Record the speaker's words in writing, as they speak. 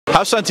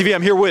Habs Fan TV,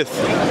 I'm here with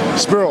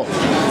Spiro.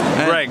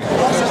 Greg.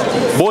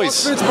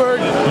 Boys, Pittsburgh.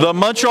 The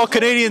Montreal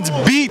Canadiens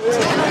beat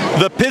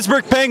the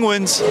Pittsburgh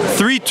Penguins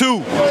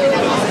 3-2.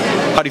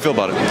 How do you feel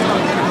about it?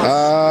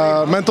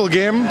 Mental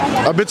game,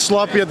 a bit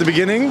sloppy at the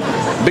beginning.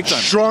 Big time.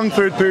 Strong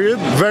third period,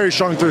 very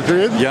strong third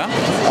period. Yeah?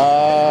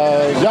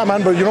 Yeah,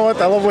 man, but you know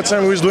what? I love what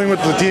St. Louis is doing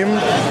with the team.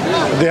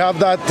 They have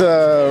that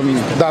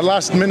that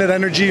last minute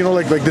energy, you know,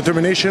 like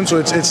determination. So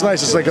it's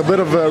nice. It's like a bit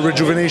of a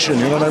rejuvenation.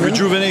 You know what I mean?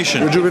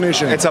 Rejuvenation.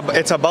 Rejuvenation.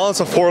 It's a balance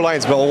of 4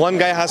 lines, but one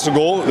guy has to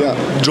go.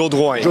 Yeah. Joe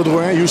Drouin. Joe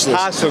Drouin, useless.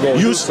 Has to go.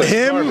 Useless.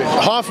 Him,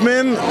 Garbage.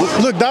 Hoffman.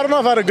 Look,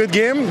 Daronov had a good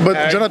game,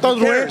 but Jonathan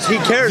Drouin. He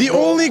cares. The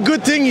only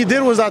good thing he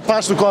did was that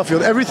pass to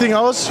Caufield. Everything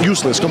else,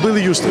 useless.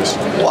 Completely useless.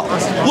 Well,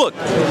 Look,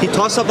 he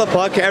tossed up the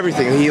puck.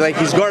 Everything.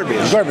 He's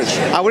garbage. Garbage.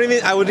 I wouldn't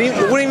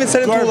even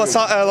send him to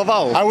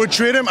Laval. I would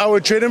trade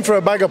him for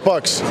a bag of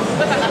pucks.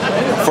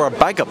 for a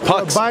bag of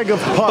pucks. A bag of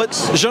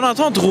pucks. But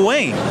Jonathan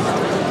Drouin,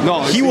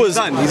 No, he's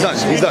done. He's done.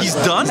 He's done. He's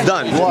done? He's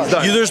done. What? He's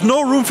done. There's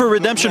no room for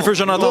redemption for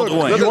Jonathan Look,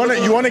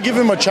 Drouin. you want to give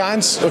him a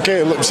chance?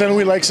 Okay, look, St.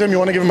 Louis likes him. You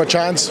want to give him a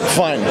chance?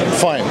 Fine.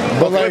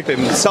 But like, flip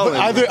him, sell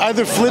him.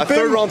 either flip A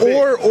third him round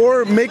pick.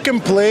 or make him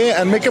play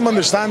and make him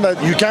understand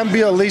that you can't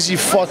be a lazy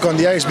fuck on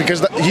the ice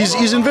because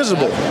he's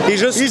invisible.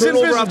 He's just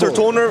turnover after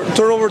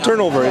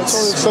turnover.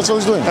 That's all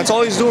he's doing. That's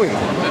all he's doing.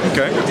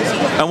 Okay.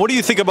 And what do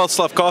you think about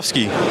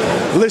Slavkovsky?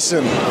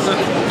 Listen,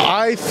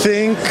 I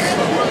think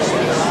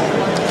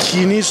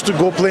he needs to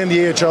go play in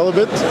the AHL a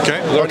bit.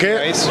 Okay.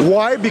 Nice.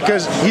 Why?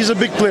 Because he's a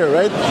big player,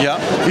 right? Yeah.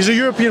 He's a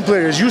European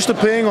player. He's used to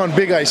playing on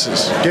big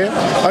ices. Okay.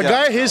 A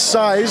guy his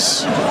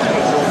size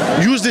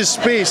used his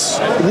space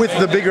with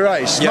the bigger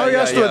ice. Now he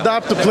has to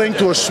adapt to playing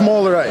to a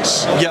smaller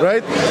ice. Yeah.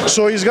 Right.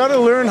 So he's got to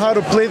learn how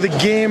to play the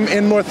game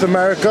in North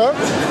America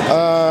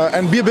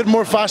and be a bit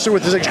more faster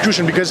with his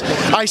execution. Because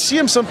I see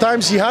him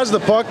sometimes. He has the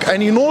puck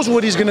and he knows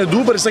what he's gonna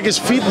do, but it's like his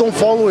feet don't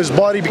follow his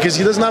body because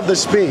he doesn't have the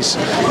space.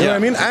 You know what I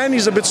mean? And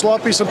he's a bit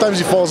sloppy. Sometimes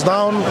he falls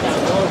down.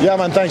 Yeah,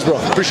 man. Thanks, bro.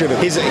 Appreciate it.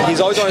 He's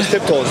always on his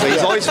tiptoes.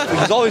 He's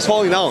always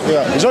falling down.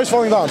 Yeah, he's always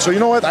falling down. So you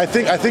know what? I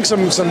think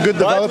some good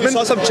development. We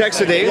saw some checks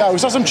today. Yeah, we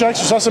saw some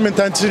checks. We saw some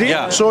intensity.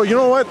 Yeah. So you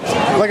know what?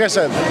 Like I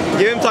said,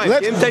 Give him time.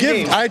 Give him 10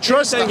 games. I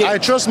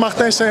trust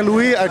Martin St.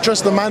 Louis. I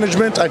trust the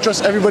management. I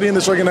trust everybody in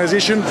this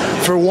organization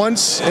for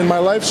once in my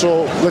life.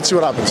 So let's see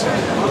what happens.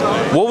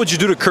 What would you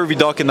do to Kirby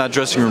Dach in that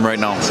dressing room right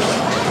now?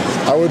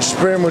 I would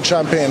spray him with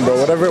champagne, bro.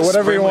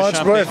 Whatever he wants,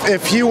 bro.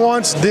 If he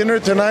wants dinner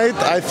tonight,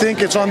 I think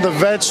it's on the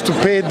vets to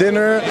pay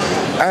dinner.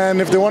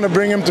 And if they want to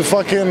bring him to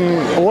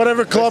fucking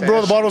whatever club,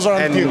 bro, the bottles are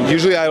on the field.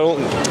 Usually I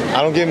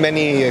don't give him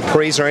any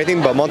praise or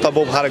anything, but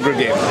Montalvo had a good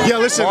game. Yeah,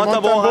 listen,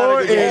 Montalvo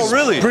is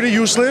pretty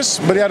useless,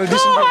 but he had a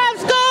decent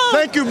game.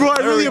 Thank you, bro. I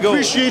really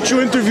appreciate you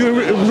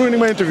ruining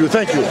my interview.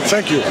 Thank you.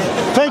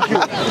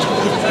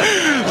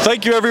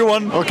 Thank you,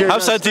 everyone. Okay,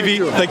 Habs Fan TV,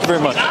 thank you very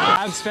much.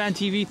 Habs Fan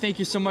TV, thank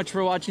you so much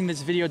for watching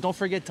this video. Don't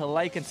forget to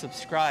like and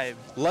subscribe.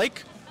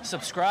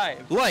 Subscribe.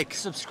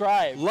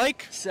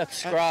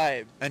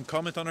 And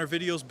comment on our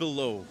videos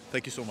below.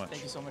 Thank you so much.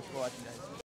 Thank you so much for watching, guys.